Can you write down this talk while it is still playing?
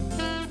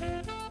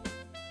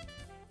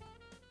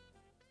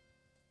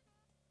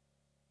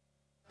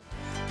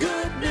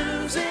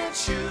news it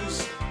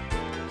shoes.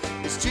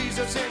 It's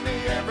Jesus in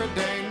the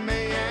everyday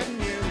me and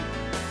you.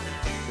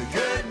 The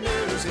good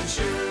news it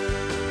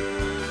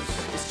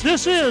shoes.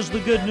 This is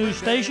the Good News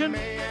Station,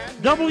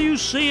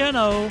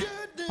 WCNO,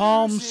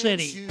 Palm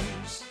City.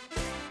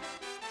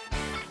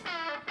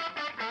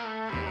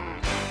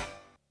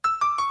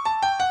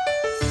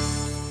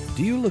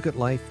 Do you look at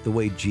life the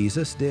way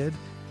Jesus did?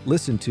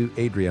 Listen to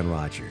Adrian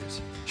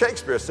Rogers.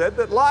 Shakespeare said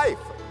that life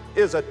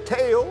is a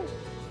tale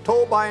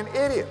told by an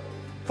idiot,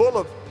 full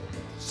of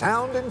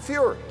sound and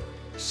fury,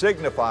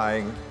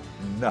 signifying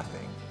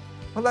nothing.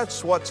 Well,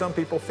 that's what some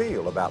people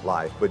feel about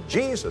life. But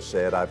Jesus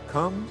said, I've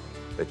come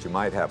that you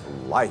might have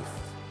life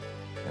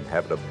and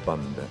have it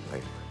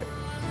abundantly.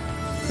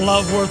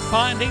 Love Worth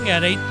Finding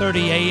at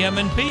 8:30 a.m.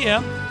 and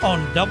p.m.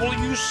 on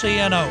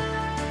WCNO.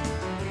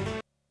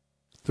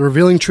 The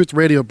Revealing Truth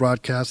radio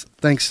broadcast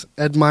thanks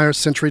Ed Meyer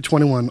Century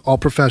 21 All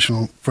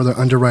Professional for their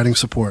underwriting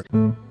support.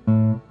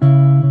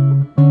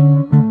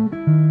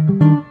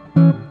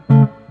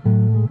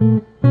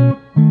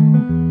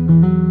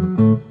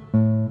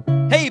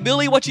 Hey,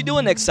 Billy, what you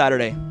doing next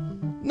Saturday?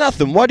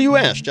 Nothing. Why do you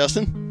ask,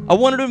 Justin? I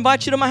wanted to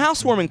invite you to my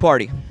housewarming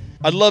party.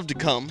 I'd love to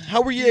come.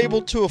 How were you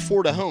able to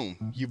afford a home?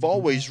 You've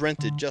always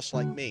rented just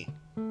like me.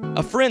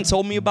 A friend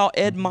told me about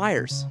Ed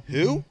Myers.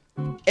 Who?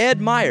 Ed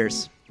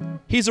Myers.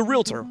 He's a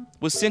realtor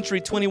with Century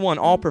 21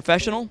 All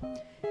Professional.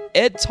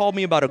 Ed told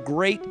me about a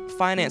great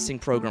financing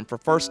program for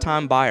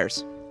first-time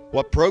buyers.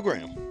 What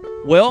program?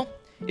 Well,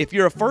 if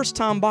you're a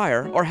first-time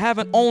buyer or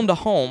haven't owned a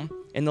home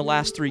in the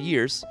last 3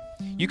 years,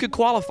 you could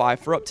qualify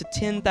for up to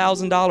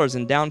 $10,000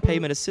 in down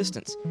payment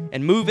assistance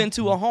and move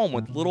into a home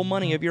with little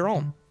money of your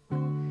own.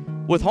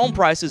 With home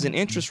prices and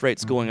interest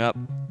rates going up,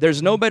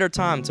 there's no better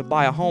time to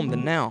buy a home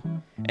than now,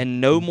 and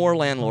no more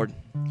landlord.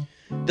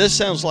 This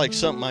sounds like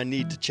something I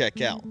need to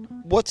check out.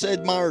 What's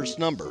Ed Meyer's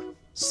number?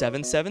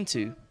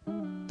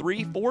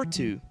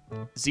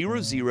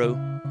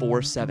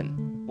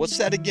 772-342-0047. What's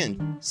that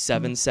again?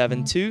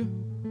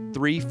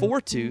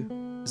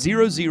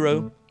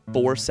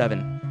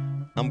 772-342-0047.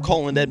 I'm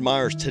calling Ed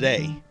Myers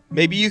today.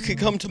 Maybe you could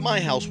come to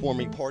my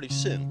housewarming party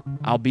soon.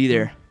 I'll be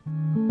there.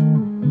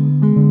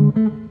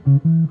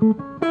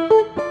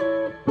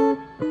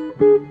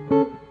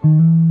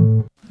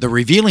 The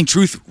Revealing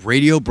Truth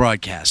radio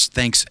broadcast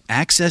thanks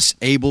Access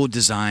Able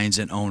Designs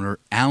and owner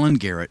Alan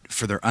Garrett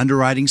for their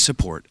underwriting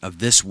support of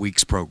this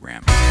week's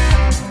program.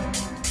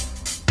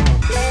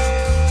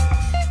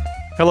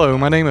 Hello,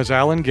 my name is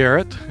Alan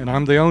Garrett, and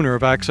I'm the owner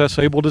of Access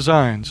Able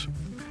Designs.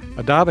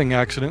 A diving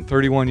accident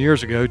 31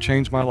 years ago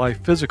changed my life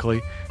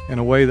physically in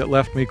a way that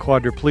left me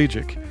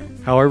quadriplegic.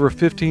 However,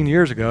 15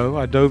 years ago,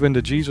 I dove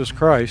into Jesus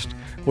Christ,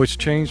 which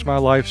changed my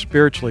life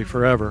spiritually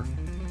forever.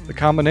 The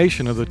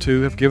combination of the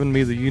two have given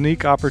me the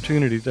unique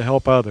opportunity to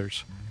help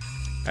others.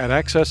 At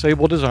Access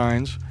Able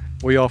Designs,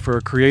 we offer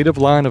a creative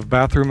line of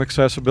bathroom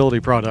accessibility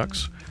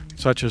products,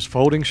 such as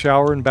folding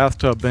shower and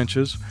bathtub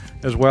benches,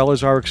 as well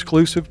as our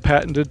exclusive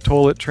patented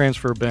toilet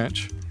transfer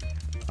bench.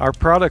 Our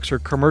products are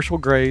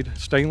commercial-grade,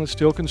 stainless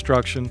steel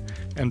construction,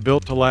 and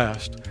built to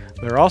last.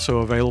 They're also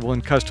available in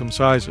custom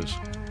sizes.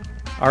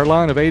 Our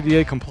line of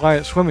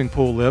ADA-compliant swimming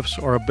pool lifts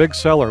are a big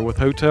seller with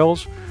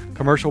hotels,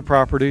 commercial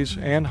properties,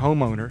 and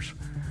homeowners.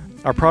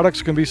 Our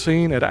products can be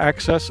seen at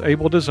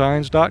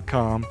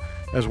accessabledesigns.com,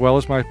 as well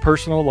as my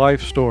personal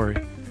life story.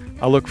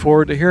 I look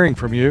forward to hearing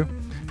from you.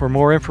 For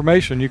more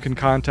information, you can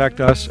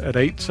contact us at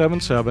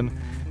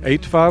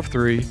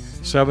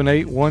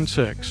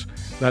 877-853-7816.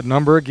 That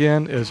number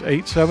again is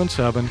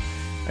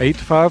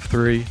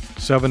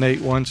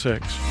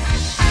 877-853-7816.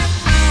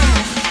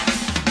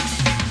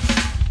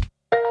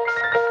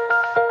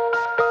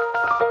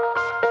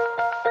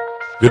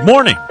 Good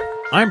morning.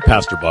 I'm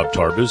Pastor Bob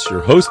Tarbus,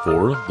 your host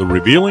for the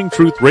Revealing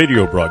Truth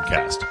radio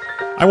broadcast.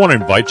 I want to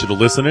invite you to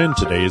listen in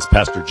today as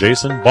Pastor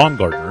Jason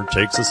Baumgartner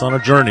takes us on a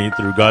journey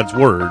through God's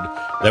Word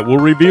that will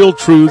reveal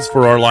truths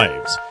for our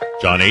lives.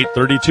 John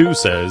 8:32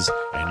 says,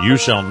 "And you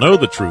shall know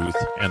the truth,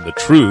 and the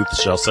truth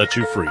shall set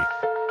you free."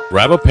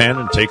 Grab a pen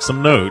and take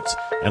some notes,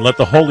 and let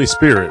the Holy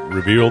Spirit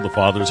reveal the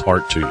Father's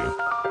heart to you.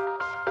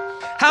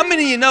 How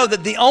many of you know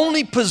that the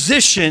only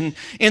position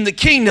in the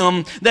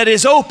kingdom that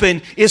is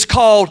open is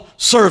called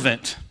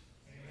servant?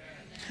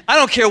 I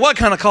don't care what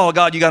kind of call of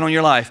God you got on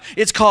your life.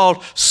 It's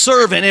called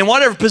servant. And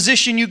whatever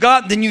position you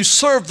got, then you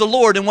serve the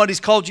Lord in what He's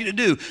called you to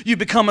do. You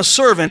become a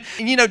servant.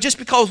 And you know, just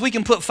because we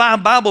can put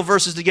 5 Bible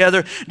verses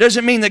together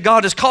doesn't mean that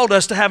God has called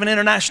us to have an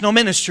international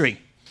ministry.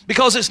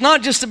 Because it's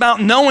not just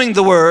about knowing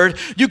the Word.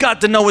 You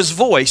got to know His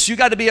voice. You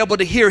got to be able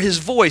to hear His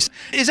voice.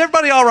 Is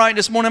everybody all right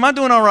this morning? Am I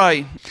doing all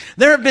right?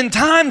 There have been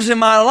times in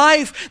my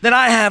life that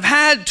I have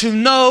had to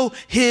know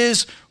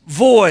His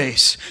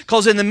voice.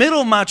 Because in the middle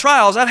of my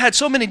trials, I've had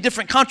so many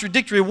different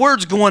contradictory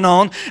words going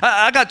on.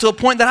 I got to a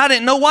point that I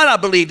didn't know what I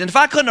believed. And if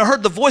I couldn't have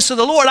heard the voice of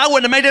the Lord, I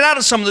wouldn't have made it out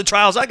of some of the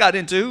trials I got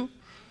into.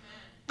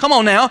 Come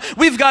on now.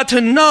 We've got to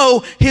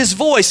know His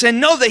voice and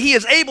know that He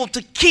is able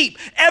to keep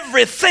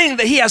everything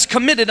that He has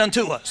committed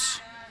unto us.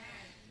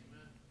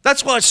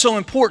 That's why it's so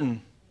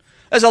important.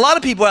 There's a lot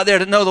of people out there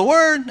that know the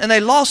Word and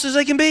they lost as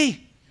they can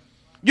be.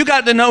 You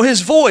got to know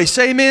his voice,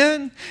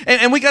 amen?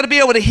 And we got to be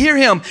able to hear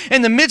him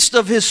in the midst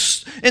of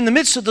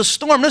the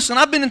storm. Listen,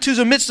 I've been into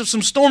the midst of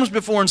some storms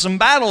before and some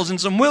battles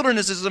and some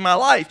wildernesses in my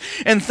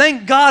life. And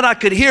thank God I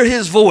could hear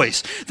his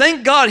voice.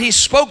 Thank God he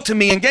spoke to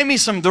me and gave me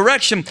some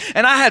direction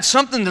and I had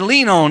something to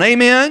lean on,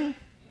 amen?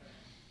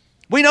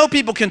 We know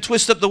people can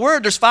twist up the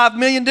word. There's 5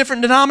 million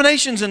different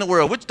denominations in the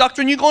world. Which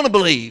doctrine you going to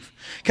believe?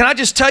 Can I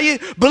just tell you?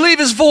 Believe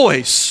his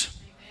voice.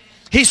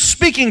 He's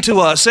speaking to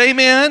us,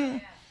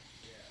 amen?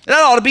 That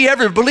ought to be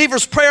every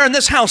believer's prayer in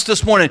this house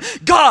this morning.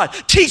 God,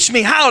 teach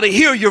me how to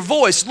hear your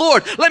voice.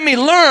 Lord, let me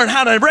learn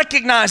how to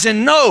recognize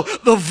and know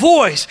the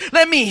voice.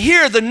 Let me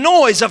hear the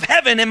noise of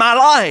heaven in my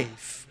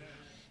life.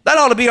 That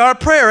ought to be our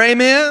prayer,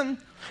 amen?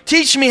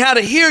 Teach me how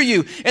to hear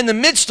you in the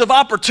midst of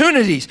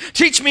opportunities.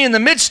 Teach me in the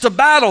midst of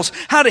battles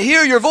how to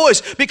hear your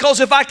voice. Because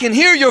if I can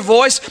hear your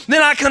voice,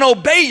 then I can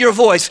obey your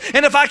voice.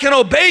 And if I can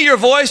obey your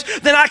voice,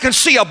 then I can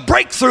see a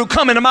breakthrough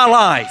coming to my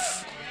life.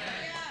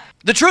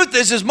 The truth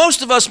is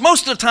most of us,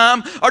 most of the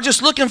time, are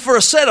just looking for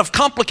a set of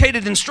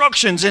complicated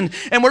instructions and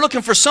we're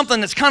looking for something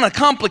that's kind of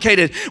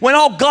complicated when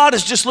all God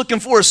is just looking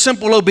for is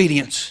simple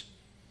obedience.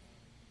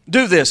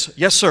 Do this.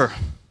 Yes, sir.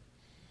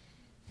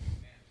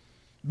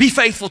 Be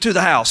faithful to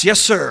the house.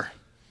 Yes, sir.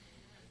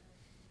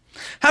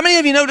 How many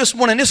of you know this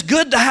morning it's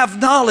good to have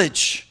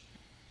knowledge?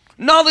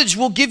 Knowledge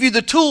will give you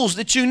the tools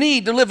that you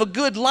need to live a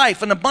good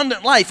life, an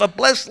abundant life, a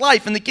blessed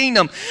life in the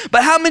kingdom.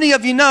 But how many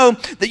of you know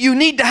that you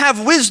need to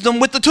have wisdom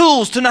with the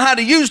tools to know how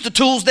to use the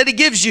tools that he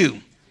gives you?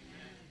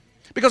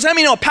 Because how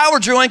many know a power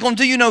drill ain't going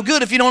to do you no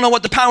good if you don't know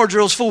what the power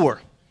drill's for?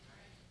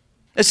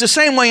 It's the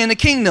same way in the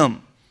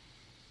kingdom.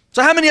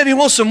 So how many of you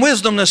want some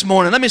wisdom this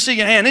morning? Let me see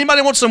your hand.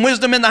 Anybody want some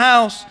wisdom in the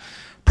house?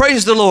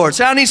 Praise the Lord.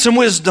 Say, I need some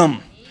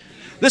wisdom.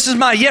 This is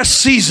my yes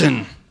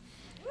season.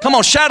 Come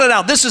on, shout it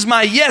out. This is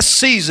my yes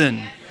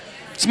season.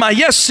 It's my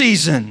yes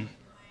season.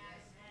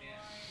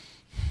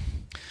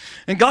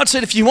 And God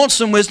said, if you want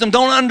some wisdom,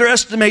 don't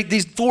underestimate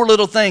these 4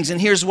 little things.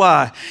 And here's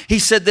why. He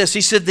said this.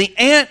 He said, the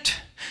ant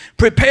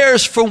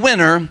prepares for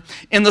winter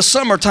in the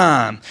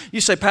summertime.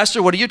 You say,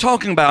 Pastor, what are you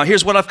talking about?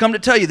 Here's what I've come to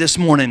tell you this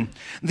morning.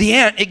 The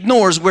ant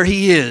ignores where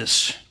he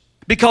is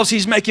because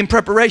he's making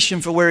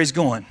preparation for where he's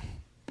going.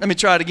 Let me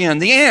try it again.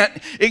 The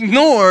ant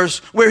ignores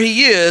where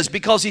he is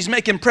because he's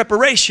making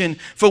preparation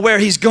for where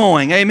he's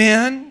going.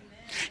 Amen?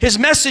 His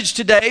message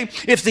today,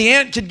 if the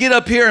ant could get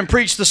up here and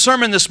preach the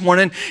sermon this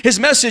morning, his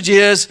message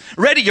is,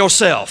 ready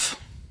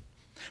yourself.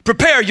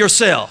 Prepare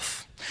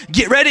yourself.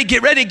 Get ready,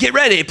 get ready, get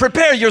ready.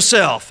 Prepare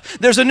yourself.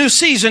 There's a new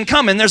season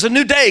coming. There's a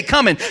new day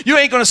coming. You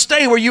ain't going to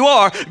stay where you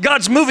are.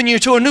 God's moving you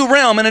to a new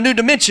realm and a new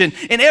dimension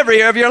in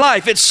every area of your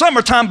life. It's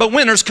summertime, but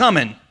winter's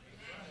coming.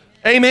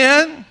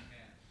 Amen?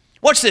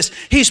 Watch this.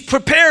 He's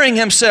preparing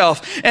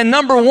himself. And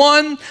number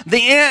 1,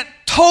 the ant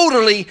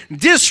totally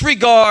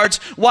disregards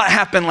what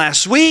happened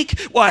last week,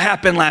 what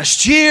happened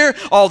last year,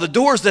 all the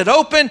doors that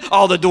opened,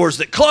 all the doors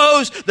that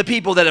closed, the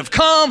people that have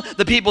come,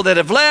 the people that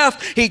have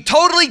left. He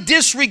totally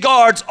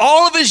disregards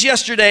all of his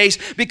yesterdays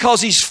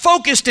because he's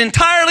focused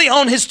entirely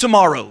on his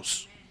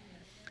tomorrows.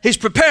 He's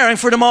preparing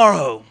for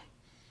tomorrow.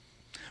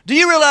 Do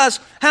you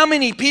realize how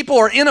many people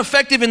are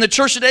ineffective in the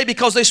church today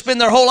because they spend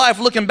their whole life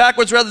looking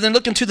backwards rather than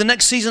looking to the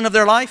next season of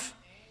their life?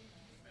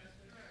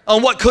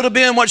 On what could have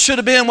been, what should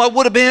have been, what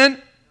would have been.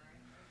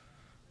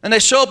 And they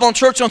show up on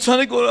church on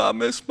Sunday going, I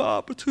missed my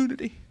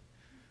opportunity.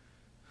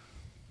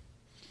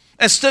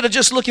 Instead of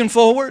just looking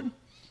forward.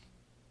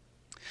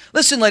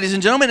 Listen, ladies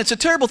and gentlemen, it's a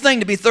terrible thing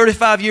to be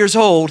 35 years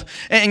old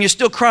and you're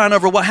still crying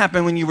over what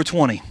happened when you were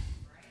 20.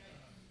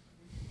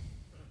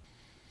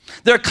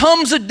 There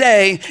comes a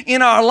day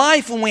in our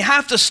life when we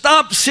have to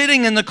stop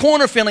sitting in the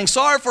corner feeling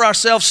sorry for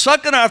ourselves,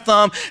 sucking our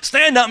thumb,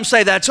 stand up and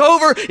say, that's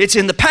over, it's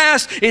in the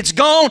past, it's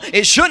gone,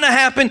 it shouldn't have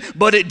happened,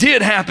 but it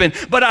did happen.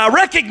 But I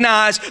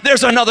recognize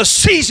there's another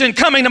season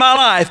coming to my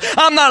life.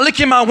 I'm not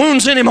licking my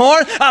wounds anymore.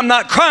 I'm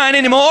not crying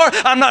anymore.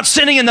 I'm not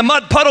sitting in the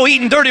mud puddle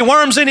eating dirty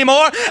worms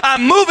anymore.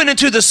 I'm moving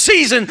into the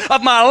season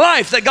of my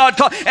life that God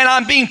called, and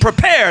I'm being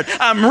prepared.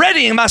 I'm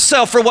readying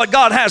myself for what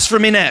God has for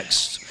me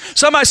next.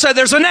 Somebody say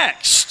there's a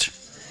next.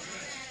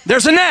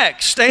 There's a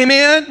next.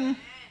 Amen.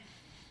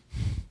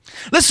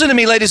 Listen to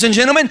me, ladies and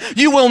gentlemen.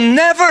 You will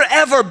never,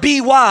 ever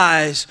be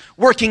wise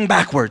working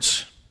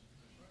backwards.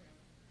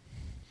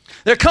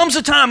 There comes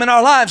a time in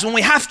our lives when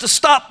we have to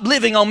stop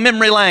living on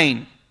memory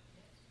lane.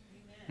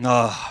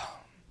 How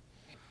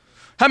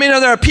many know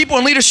there are people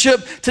in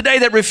leadership today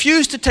that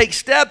refuse to take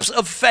steps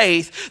of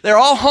faith? They're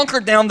all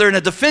hunkered down. They're in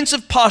a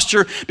defensive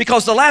posture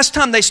because the last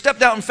time they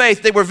stepped out in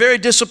faith, they were very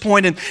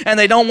disappointed and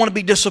they don't want to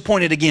be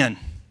disappointed again.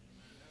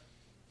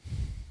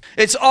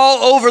 It's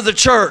all over the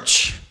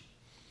church.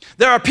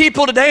 There are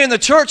people today in the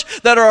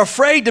church that are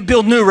afraid to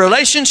build new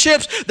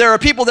relationships. There are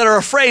people that are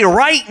afraid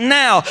right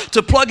now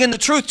to plug into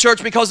Truth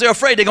Church because they're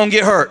afraid they're going to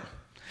get hurt.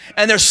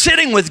 And they're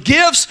sitting with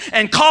gifts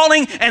and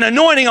calling and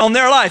anointing on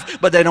their life,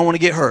 but they don't want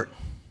to get hurt.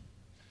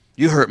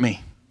 You hurt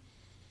me.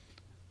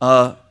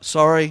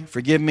 Sorry,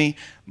 forgive me,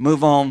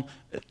 move on.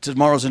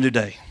 Tomorrow's a new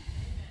day.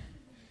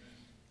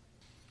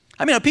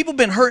 I mean, people have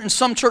been hurt in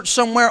some church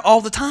somewhere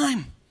all the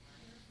time.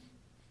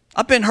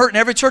 I've been hurt in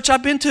every church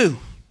I've been to.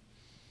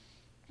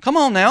 Come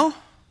on now.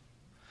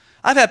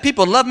 I've had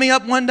people love me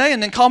up one day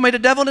and then call me the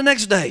devil the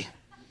next day.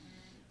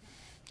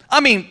 I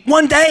mean,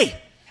 one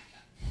day.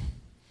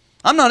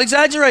 I'm not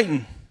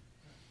exaggerating.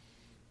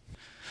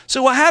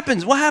 So what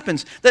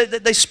happens?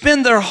 They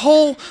spend their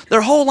whole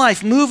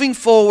life moving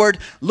forward,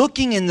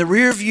 looking in the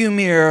rear view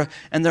mirror,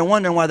 and they're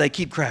wondering why they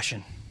keep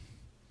crashing.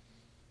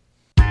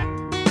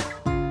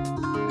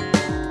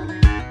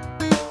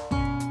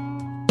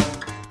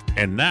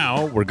 And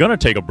now we're going to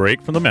take a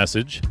break from the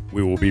message.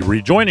 We will be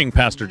rejoining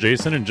Pastor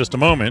Jason in just a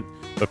moment.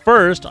 But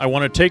first, I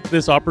want to take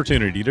this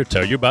opportunity to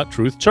tell you about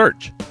Truth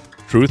Church.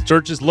 Truth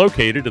Church is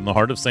located in the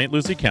heart of St.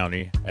 Lucie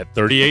County at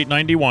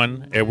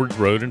 3891 Edwards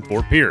Road in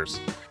Fort Pierce.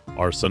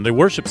 Our Sunday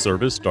worship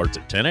service starts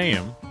at 10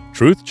 a.m.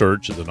 Truth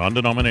Church is a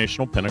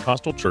non-denominational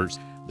Pentecostal church.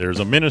 There's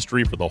a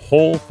ministry for the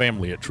whole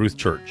family at Truth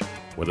Church.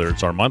 Whether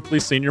it's our monthly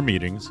senior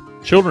meetings,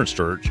 children's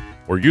church,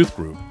 or youth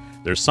group,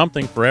 there's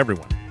something for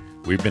everyone.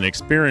 We've been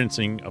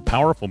experiencing a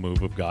powerful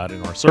move of God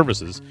in our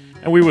services,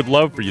 and we would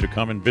love for you to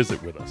come and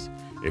visit with us.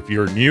 If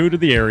you're new to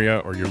the area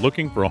or you're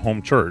looking for a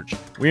home church,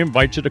 we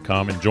invite you to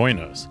come and join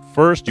us.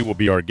 First, you will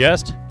be our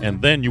guest,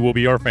 and then you will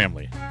be our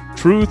family.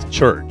 Truth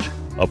Church,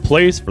 a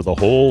place for the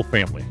whole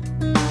family.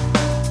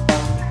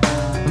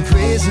 I'm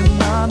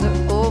praising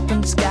under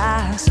open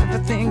skies,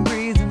 everything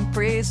breathing,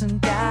 praising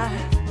God.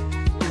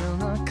 You're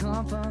my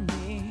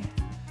company.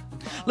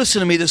 Listen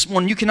to me this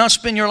morning. You cannot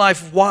spend your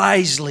life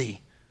wisely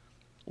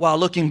while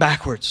looking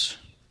backwards.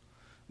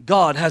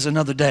 God has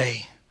another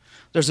day.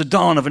 There's a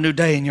dawn of a new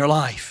day in your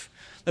life.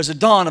 There's a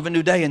dawn of a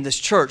new day in this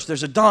church.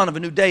 There's a dawn of a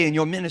new day in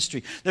your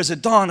ministry. There's a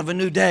dawn of a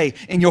new day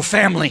in your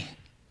family.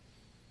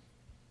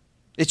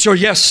 It's your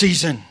yes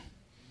season.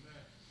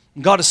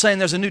 God is saying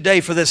there's a new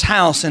day for this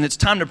house, and it's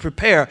time to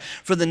prepare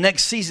for the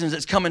next season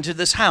that's coming to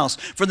this house,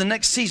 for the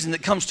next season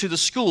that comes to the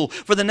school,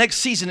 for the next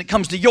season that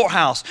comes to your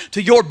house,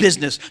 to your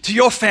business, to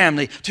your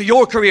family, to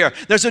your career.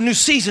 There's a new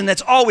season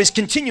that's always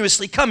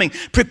continuously coming.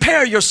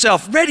 Prepare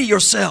yourself, ready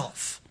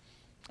yourself.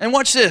 And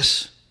watch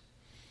this.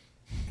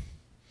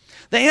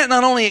 The ant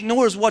not only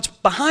ignores what's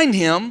behind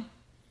him,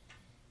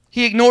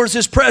 he ignores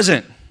his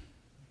present.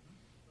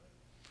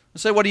 I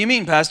say, what do you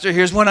mean, Pastor?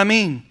 Here's what I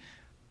mean.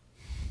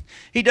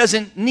 He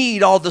doesn't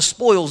need all the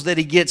spoils that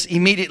he gets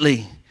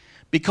immediately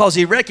because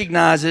he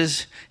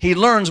recognizes, he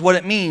learns what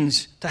it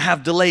means to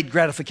have delayed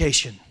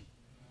gratification.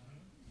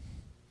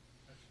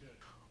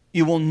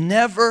 You will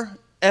never,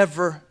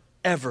 ever,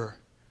 ever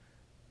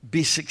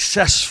be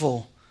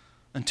successful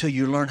until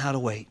you learn how to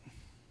wait.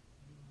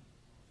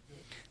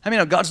 I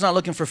mean, God's not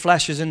looking for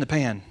flashes in the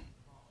pan.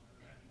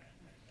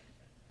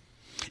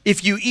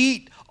 If you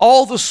eat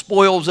all the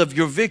spoils of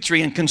your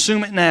victory and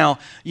consume it now,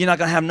 you're not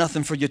going to have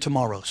nothing for your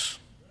tomorrows.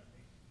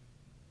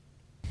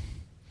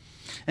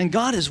 And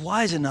God is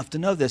wise enough to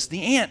know this.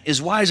 The ant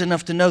is wise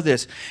enough to know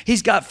this.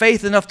 He's got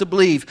faith enough to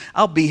believe,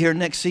 I'll be here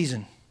next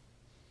season.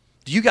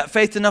 Do you got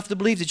faith enough to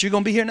believe that you're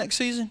going to be here next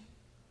season?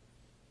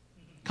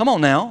 Come on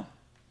now.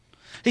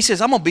 He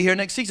says, I'm going to be here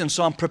next season,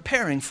 so I'm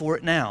preparing for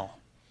it now.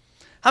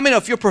 How many know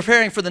if you're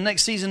preparing for the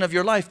next season of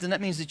your life, then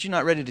that means that you're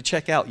not ready to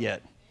check out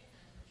yet?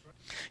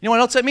 You know what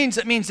else that means?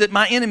 That means that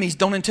my enemies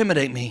don't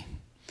intimidate me.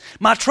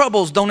 My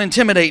troubles don't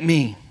intimidate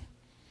me.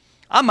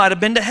 I might have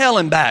been to hell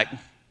and back.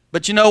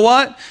 But you know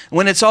what?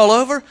 When it's all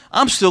over,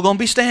 I'm still going to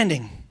be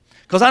standing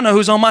because I know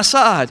who's on my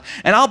side.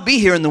 And I'll be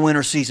here in the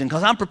winter season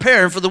because I'm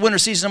preparing for the winter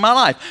season of my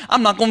life.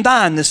 I'm not going to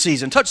die in this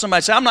season. Touch somebody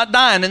and say, I'm not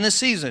dying in this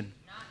season.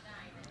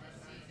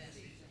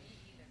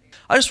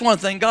 I just want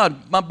to thank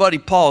God. My buddy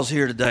Paul's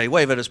here today.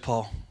 Wave at us,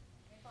 Paul.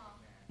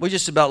 We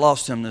just about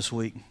lost him this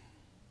week.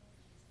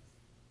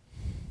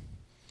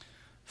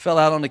 Fell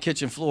out on the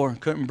kitchen floor,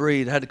 couldn't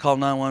breathe. Had to call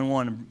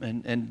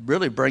 911 and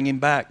really bring him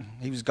back.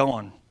 He was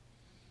gone.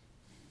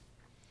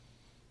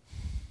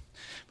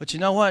 But you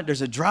know what?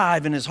 There's a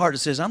drive in his heart that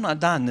says, I'm not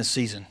dying this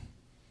season.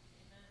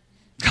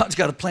 God's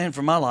got a plan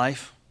for my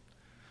life.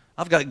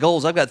 I've got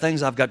goals. I've got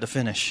things I've got to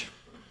finish.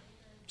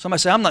 Somebody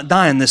say, I'm not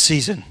dying this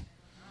season.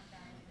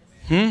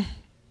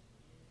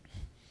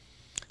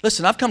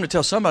 Listen, I've come to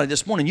tell somebody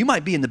this morning, you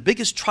might be in the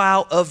biggest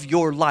trial of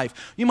your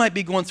life. You might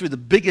be going through the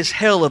biggest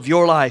hell of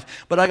your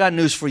life. But I got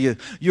news for you.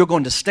 You're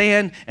going to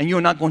stand and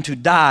you're not going to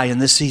die in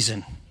this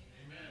season.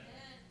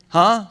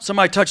 Huh?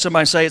 Somebody touch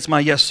somebody and say, it's my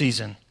yes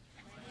season.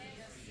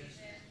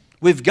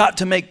 We've got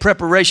to make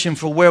preparation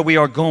for where we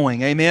are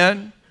going.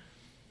 Amen?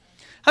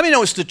 How many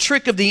know it's the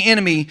trick of the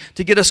enemy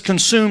to get us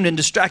consumed and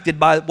distracted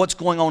by what's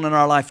going on in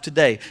our life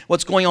today,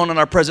 what's going on in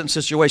our present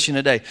situation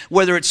today,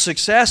 whether it's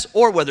success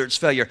or whether it's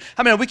failure.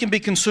 How many know we can be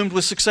consumed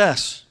with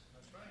success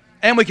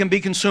and we can be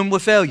consumed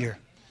with failure?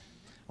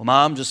 Well,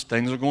 Mom, just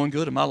things are going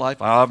good in my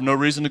life. I have no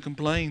reason to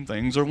complain.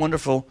 Things are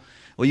wonderful.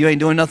 Well, you ain't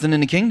doing nothing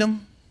in the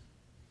kingdom.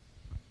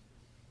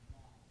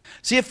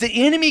 See, if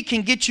the enemy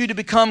can get you to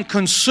become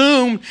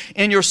consumed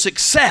in your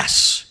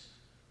success,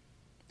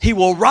 he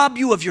will rob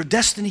you of your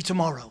destiny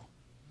tomorrow.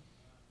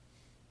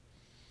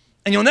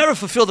 And you'll never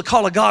fulfill the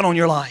call of God on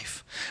your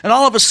life. And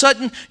all of a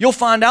sudden, you'll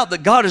find out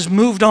that God has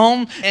moved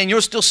on and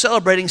you're still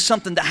celebrating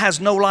something that has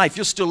no life.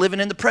 You're still living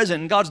in the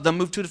present and God's done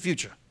moved to the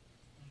future.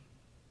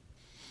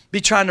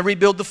 Be trying to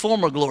rebuild the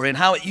former glory and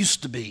how it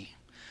used to be.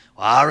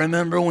 Well, I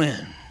remember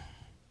when.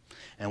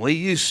 And we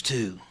used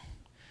to.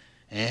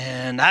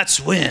 And that's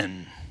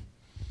when.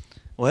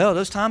 Well,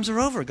 those times are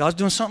over. God's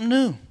doing something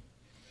new.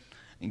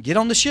 And get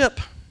on the ship.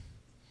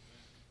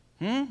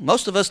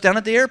 Most of us down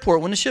at the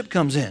airport when the ship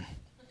comes in.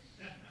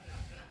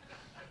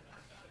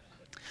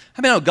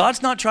 I mean,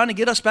 God's not trying to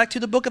get us back to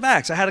the book of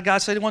Acts. I had a guy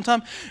say to one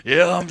time,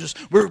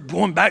 we're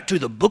going back to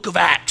the book of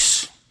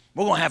Acts.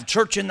 We're going to have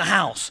church in the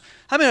house.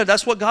 I mean,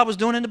 that's what God was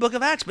doing in the book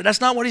of Acts, but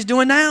that's not what he's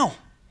doing now.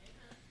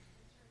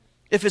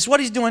 If it's what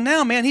he's doing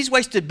now, man, he's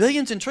wasted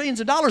billions and trillions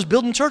of dollars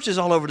building churches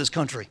all over this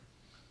country.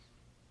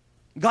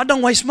 God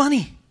don't waste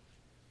money.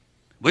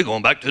 We're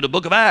going back to the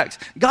book of Acts.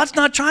 God's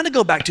not trying to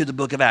go back to the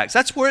book of Acts.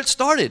 That's where it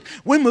started.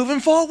 We're moving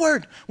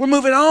forward. We're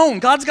moving on.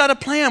 God's got a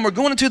plan. We're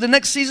going into the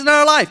next season of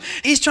our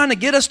life. He's trying to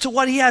get us to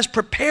what he has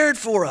prepared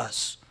for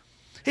us.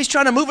 He's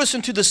trying to move us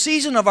into the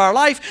season of our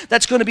life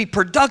that's going to be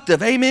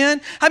productive.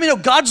 Amen? I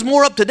mean, God's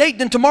more up to date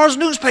than tomorrow's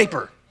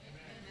newspaper.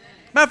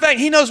 Matter of fact,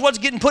 he knows what's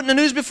getting put in the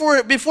news before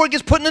it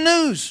gets put in the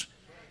news.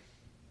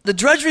 The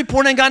Drudge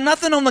Report ain't got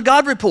nothing on the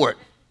God Report.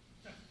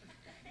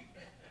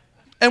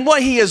 And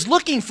what he is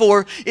looking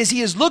for is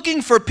he is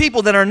looking for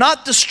people that are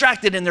not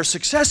distracted in their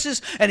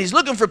successes, and he's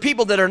looking for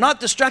people that are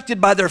not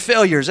distracted by their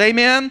failures.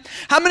 Amen?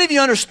 How many of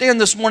you understand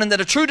this morning that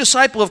a true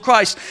disciple of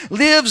Christ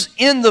lives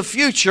in the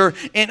future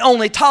and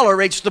only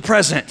tolerates the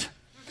present?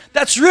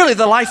 That's really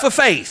the life of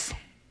faith.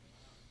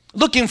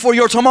 Looking for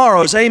your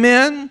tomorrows.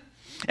 Amen?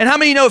 And how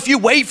many know if you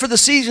wait for the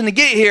season to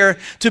get here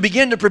to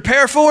begin to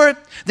prepare for it,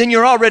 then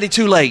you're already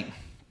too late?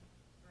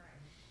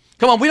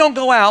 Come on, we don't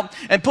go out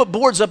and put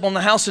boards up on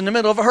the house in the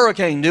middle of a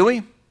hurricane, do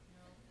we?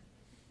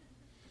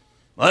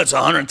 Well, it's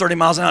 130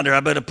 miles an hour there.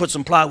 I better put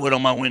some plywood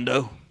on my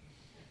window.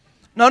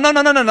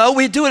 No.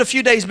 We do it a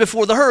few days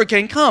before the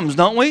hurricane comes,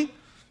 don't we?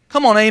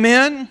 Come on,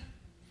 amen.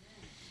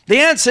 The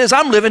ant says,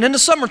 I'm living in the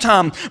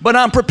summertime, but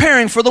I'm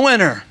preparing for the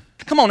winter.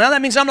 Come on now,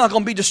 that means I'm not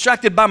going to be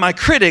distracted by my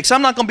critics.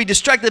 I'm not going to be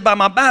distracted by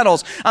my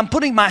battles. I'm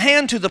putting my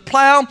hand to the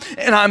plow,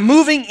 and I'm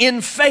moving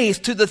in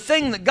faith to the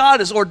thing that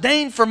God has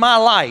ordained for my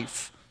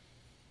life.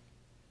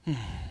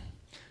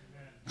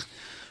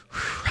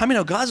 How many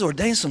know God's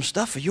ordained some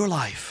stuff for your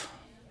life?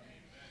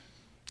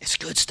 It's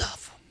good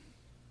stuff.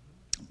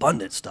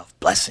 Abundant stuff.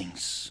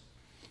 Blessings.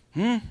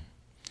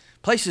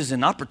 Places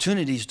and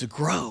opportunities to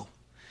grow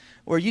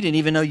where you didn't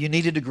even know you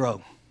needed to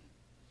grow.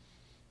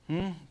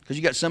 Because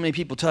you got so many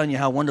people telling you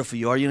how wonderful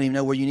you are, you don't even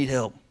know where you need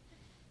help.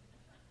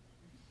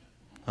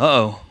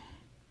 Uh-oh.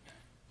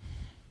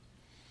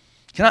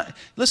 Can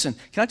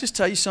I just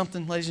tell you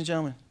something, ladies and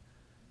gentlemen?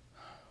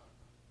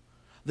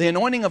 The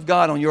anointing of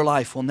God on your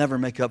life will never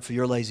make up for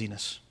your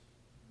laziness.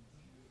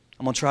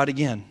 I'm going to try it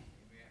again.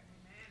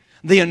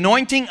 The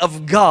anointing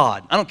of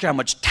God, I don't care how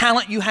much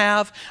talent you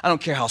have, I don't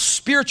care how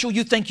spiritual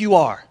you think you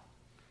are,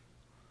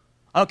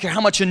 I don't care how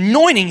much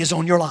anointing is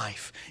on your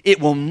life, it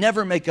will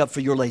never make up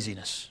for your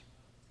laziness.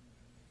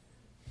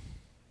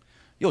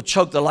 You'll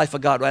choke the life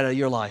of God right out of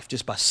your life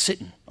just by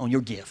sitting on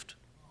your gift.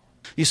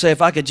 You say,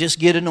 if I could just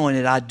get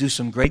anointed, I'd do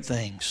some great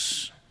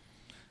things.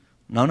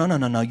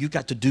 No. You've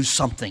got to do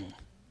something.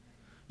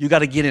 You got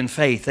to get in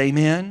faith.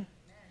 Amen?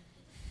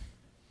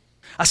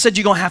 I said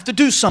you're going to have to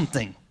do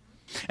something.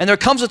 And there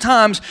comes a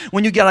times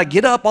when you got to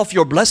get up off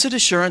your blessed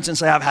assurance and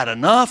say, I've had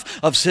enough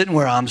of sitting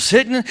where I'm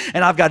sitting,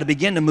 and I've got to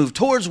begin to move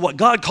towards what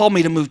God called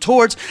me to move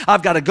towards.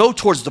 I've got to go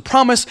towards the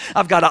promise.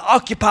 I've got to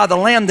occupy the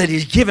land that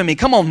he's given me.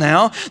 Come on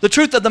now. The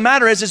truth of the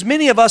matter is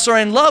many of us are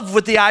in love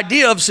with the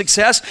idea of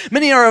success.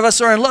 Many of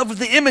us are in love with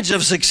the image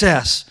of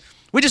success.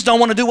 We just don't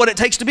want to do what it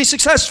takes to be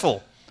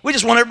successful. We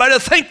just want everybody to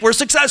think we're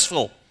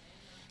successful.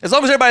 As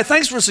long as everybody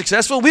thinks we're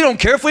successful, we don't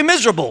care if we're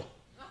miserable.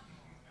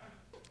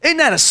 Isn't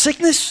that a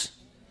sickness?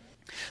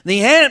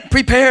 The ant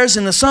prepares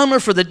in the summer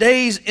for the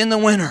days in the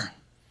winter.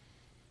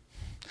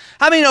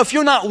 How many know if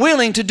you're not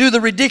willing to do the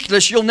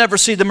ridiculous, you'll never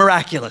see the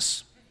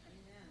miraculous?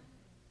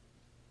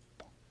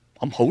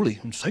 I'm holy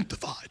and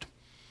sanctified.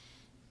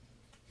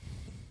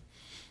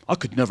 I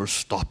could never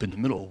stop in the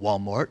middle of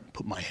Walmart and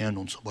put my hand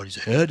on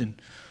somebody's head and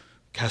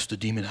cast a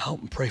demon out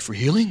and pray for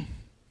healing.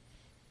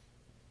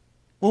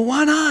 Well,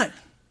 why not?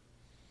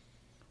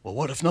 Well,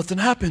 what if nothing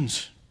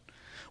happens?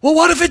 Well,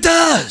 what if it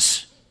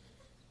does?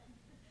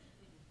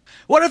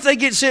 What if they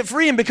get set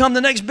free and become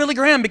the next Billy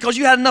Graham because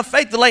you had enough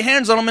faith to lay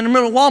hands on them in the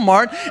middle of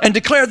Walmart and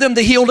declare them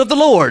the healed of the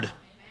Lord?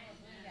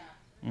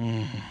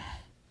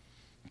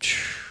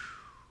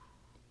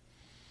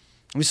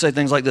 We say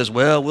things like this,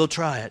 well, we'll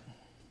try it.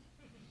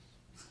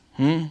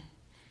 And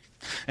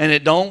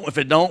if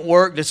it don't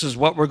work, this is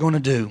what we're going to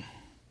do.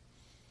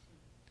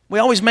 We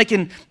always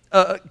making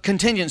a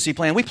contingency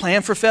plan. We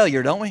plan for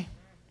failure, don't we?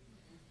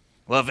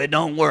 Well, if it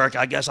don't work,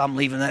 I guess I'm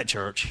leaving that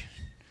church.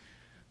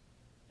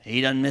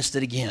 He done missed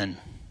it again.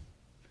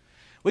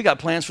 We got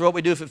plans for what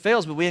we do if it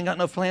fails, but we ain't got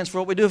no plans for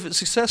what we do if it's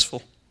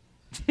successful.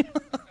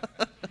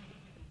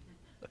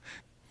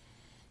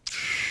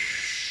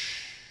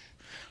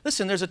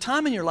 Listen, there's a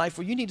time in your life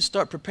where you need to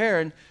start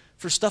preparing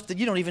for stuff that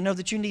you don't even know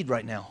that you need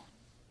right now.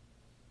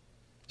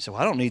 You say,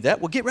 well, I don't need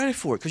that. Well, get ready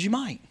for it, because you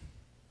might.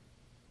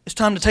 It's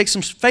time to take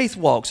some faith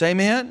walks,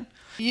 amen?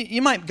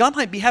 God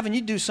might be having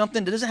you do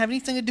something that doesn't have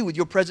anything to do with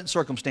your present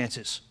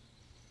circumstances.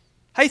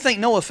 How do you think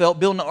Noah felt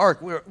building the ark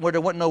where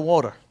there wasn't no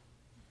water?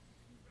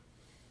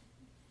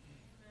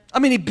 I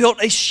mean, he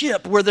built a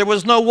ship where there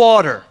was no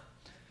water.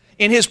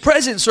 In his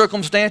present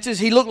circumstances,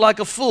 he looked like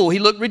a fool. He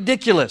looked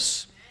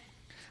ridiculous.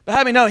 But how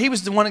many know he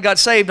was the one that got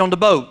saved on the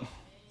boat?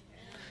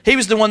 He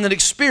was the one that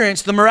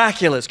experienced the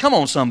miraculous. Come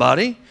on,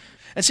 somebody.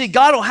 And see,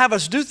 God will have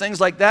us do things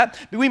like that.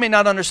 We may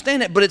not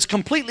understand it, but it's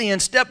completely in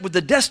step with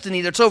the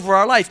destiny that's over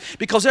our life,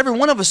 because every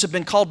one of us have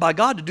been called by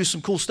God to do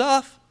some cool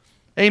stuff.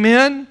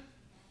 Amen?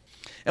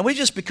 And we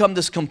just become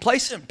this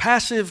complacent,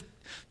 passive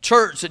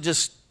church that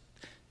just,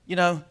 we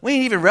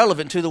ain't even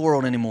relevant to the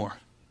world anymore.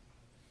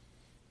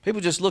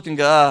 People just look and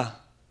go,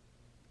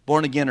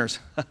 born againers.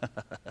 I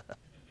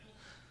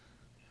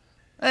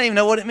don't even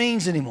know what it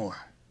means anymore,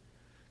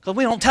 because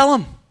we don't tell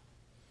them.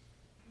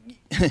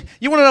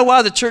 You want to know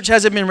why the church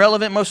hasn't been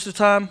relevant most of the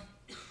time?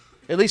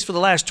 At least for the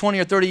last 20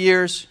 or 30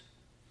 years?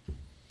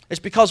 It's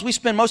because we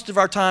spend most of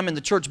our time in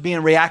the church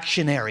being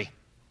reactionary.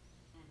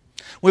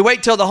 We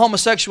wait till the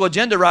homosexual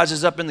agenda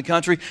rises up in the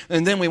country,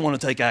 and then we want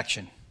to take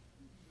action.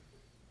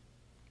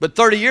 But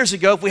 30 years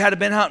ago, if we had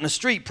been out in the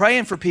street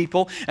praying for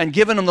people and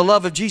giving them the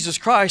love of Jesus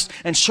Christ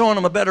and showing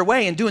them a better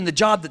way and doing the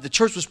job that the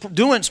church was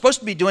supposed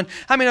to be doing,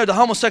 how many know the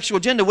homosexual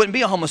agenda wouldn't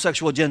be a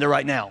homosexual agenda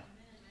right now?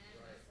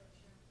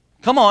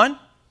 Come on.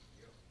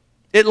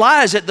 It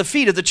lies at the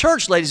feet of the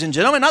church, ladies and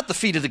gentlemen, not the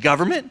feet of the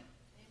government.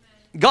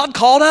 God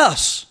called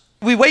us.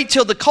 We wait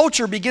till the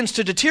culture begins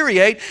to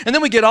deteriorate, and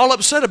then we get all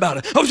upset about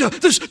it. Oh,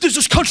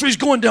 this country's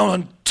going down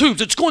on tubes.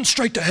 It's going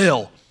straight to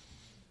hell.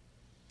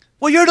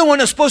 Well, you're the one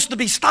that's supposed to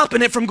be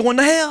stopping it from going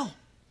to hell.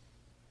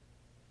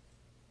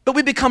 But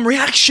we become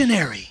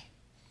reactionary.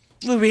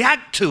 We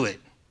react to it.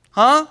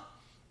 Huh?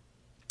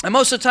 And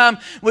most of the time,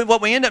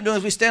 what we end up doing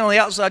is we stand on the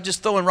outside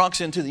just throwing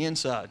rocks into the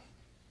inside.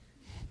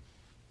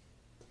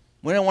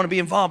 We don't want to be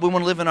involved. We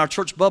want to live in our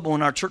church bubble,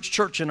 in our church,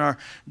 and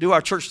do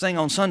our church thing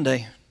on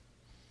Sunday.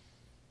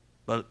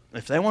 But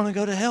if they want to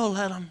go to hell,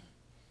 let them.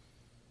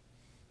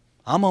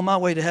 I'm on my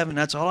way to heaven.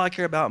 That's all I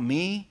care about,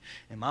 me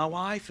and my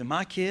wife and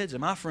my kids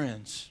and my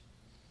friends.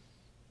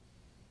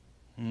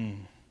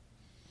 I'm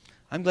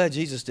glad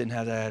Jesus didn't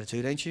have that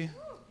attitude, ain't you?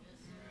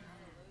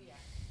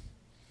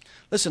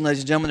 Listen, ladies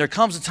and gentlemen, there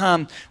comes a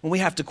time when we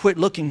have to quit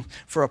looking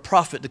for a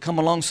prophet to come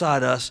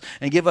alongside us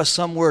and give us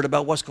some word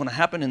about what's going to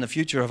happen in the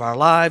future of our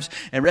lives,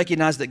 and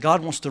recognize that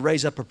God wants to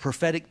raise up a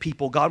prophetic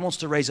people. God wants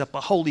to raise up a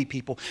holy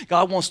people.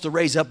 God wants to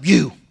raise up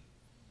you.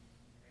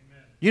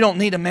 Amen. You don't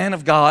need a man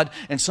of God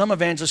and some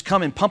evangelists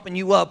coming pumping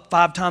you up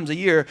 5 times a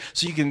year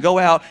so you can go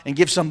out and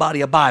give somebody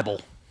a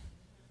Bible.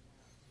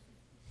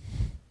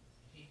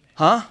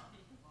 Huh?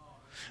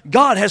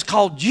 God has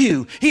called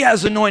you. He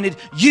has anointed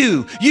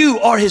you. You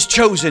are His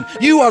chosen.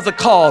 You are the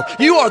called.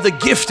 You are the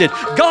gifted.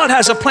 God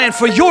has a plan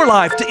for your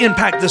life to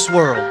impact this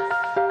world.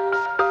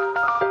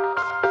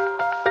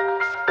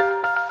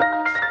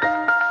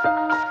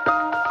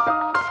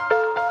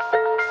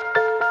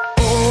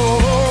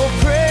 Oh,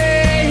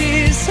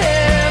 praise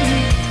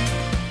Him.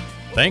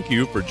 Thank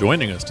you for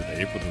joining us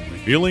today for the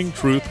Revealing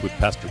Truth with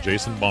Pastor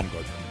Jason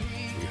Baumgartner.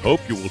 We hope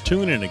you will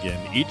tune in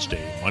again each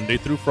day, Monday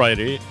through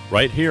Friday,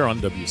 right here on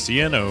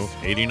WCNO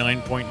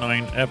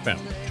 89.9 FM.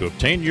 To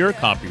obtain your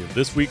copy of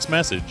this week's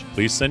message,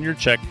 please send your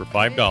check for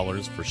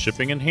 $5 for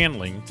shipping and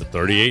handling to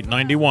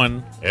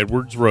 3891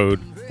 Edwards Road,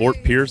 Fort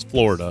Pierce,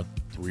 Florida,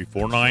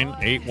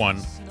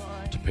 34981.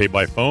 To pay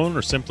by phone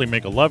or simply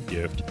make a love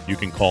gift, you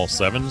can call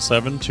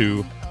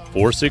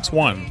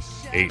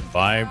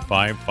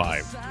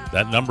 772-461-8555.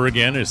 That number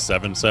again is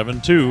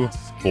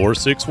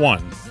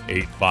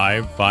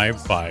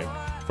 772-461-8555.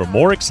 For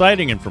more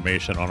exciting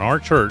information on our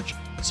church,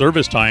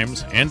 service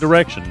times, and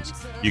directions,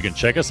 you can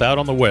check us out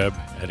on the web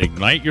at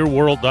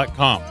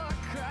igniteyourworld.com.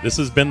 This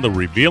has been The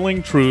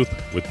Revealing Truth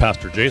with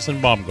Pastor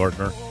Jason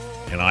Baumgartner,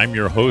 and I'm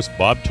your host,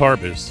 Bob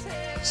Tarbis.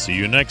 See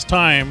you next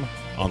time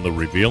on The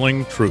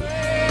Revealing Truth.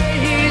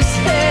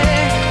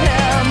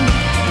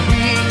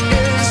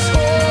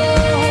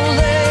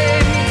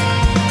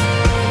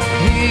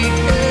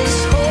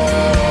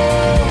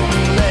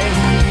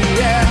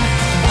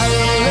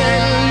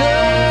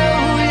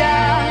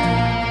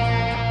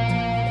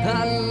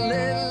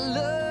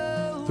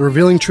 The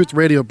Revealing Truth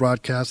radio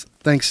broadcast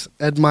thanks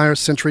Ed Meyer,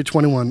 Century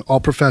 21, All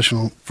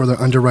Professional, for their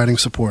underwriting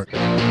support.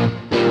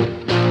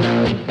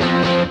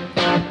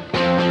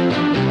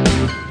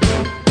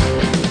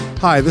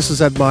 Hi, this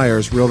is Ed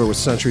Myers, Realtor with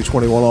Century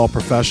 21 All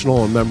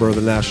Professional and member of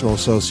the National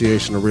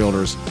Association of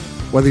Realtors.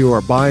 Whether you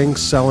are buying,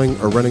 selling,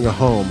 or renting a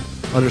home,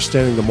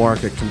 understanding the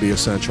market can be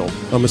essential.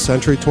 I'm a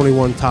Century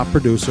 21 top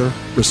producer,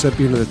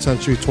 recipient of the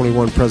Century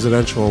 21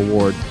 Presidential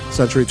Award,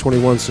 Century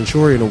 21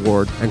 Centurion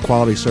Award, and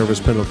Quality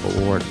Service Pinnacle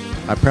Award.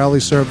 I proudly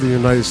served the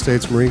United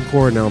States Marine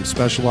Corps, and now I'm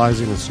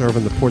specializing in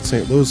serving the Port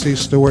St. Lucie,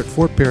 Stewart,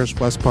 Fort Pierce,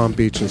 West Palm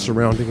Beach, and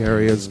surrounding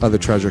areas of the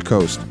Treasure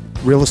Coast.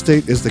 Real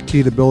estate is the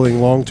key to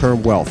building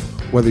long-term wealth.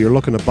 Whether you're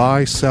looking to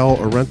buy, sell,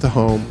 or rent a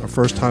home, a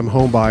first-time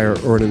home buyer,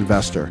 or an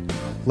investor,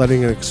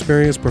 letting an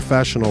experienced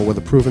professional with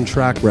a proven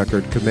track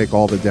record could make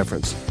all the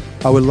difference.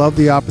 I would love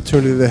the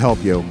opportunity to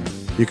help you.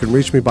 You can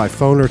reach me by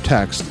phone or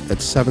text at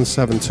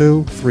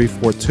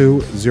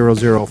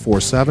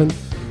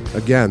 772-342-0047.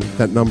 Again,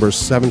 that number is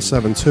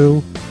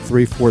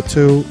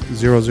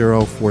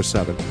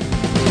 772-342-0047.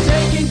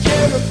 Taking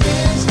care of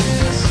business.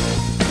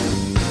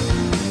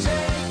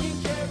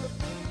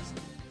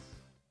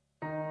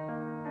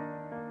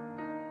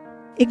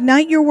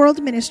 Ignite Your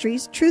World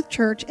Ministries, Truth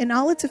Church, and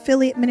all its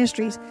affiliate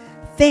ministries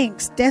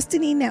thanks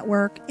Destiny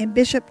Network and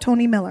Bishop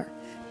Tony Miller.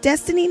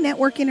 Destiny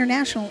Network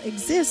International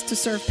exists to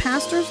serve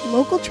pastors,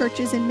 local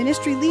churches, and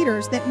ministry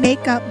leaders that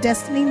make up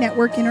Destiny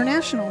Network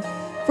International.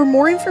 For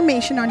more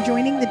information on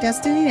joining the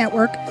Destiny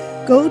Network,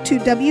 go to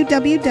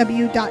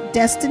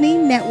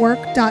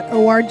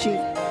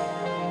www.destinynetwork.org.